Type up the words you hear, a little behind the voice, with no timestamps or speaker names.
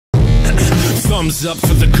Thumbs up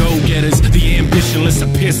for the go-getters, the ambitionless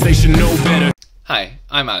appear they should know better. Hi,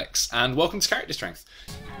 I'm Alex, and welcome to Character Strength.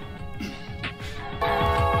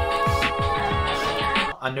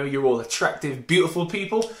 I know you're all attractive, beautiful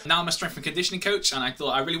people. Now I'm a strength and conditioning coach, and I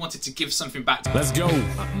thought I really wanted to give something back. Let's go.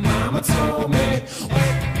 Mama told me.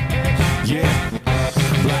 Yeah.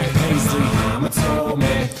 Black paisley. Mama told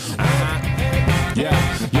me.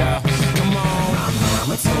 Yeah. Come on.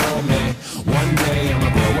 Mama told me. One day I'ma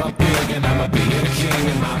grow up big and I'ma be a king.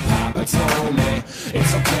 And my papa told me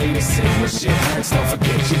it's okay to say when shit hurts. Don't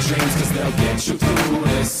forget your dreams, cause they'll get you through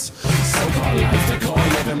this so-called life they call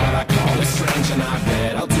living, but I call it strange. And I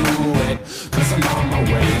bet I'll do it, cause I'm on my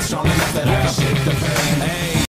way and strong enough that I can shake the pain. Hey.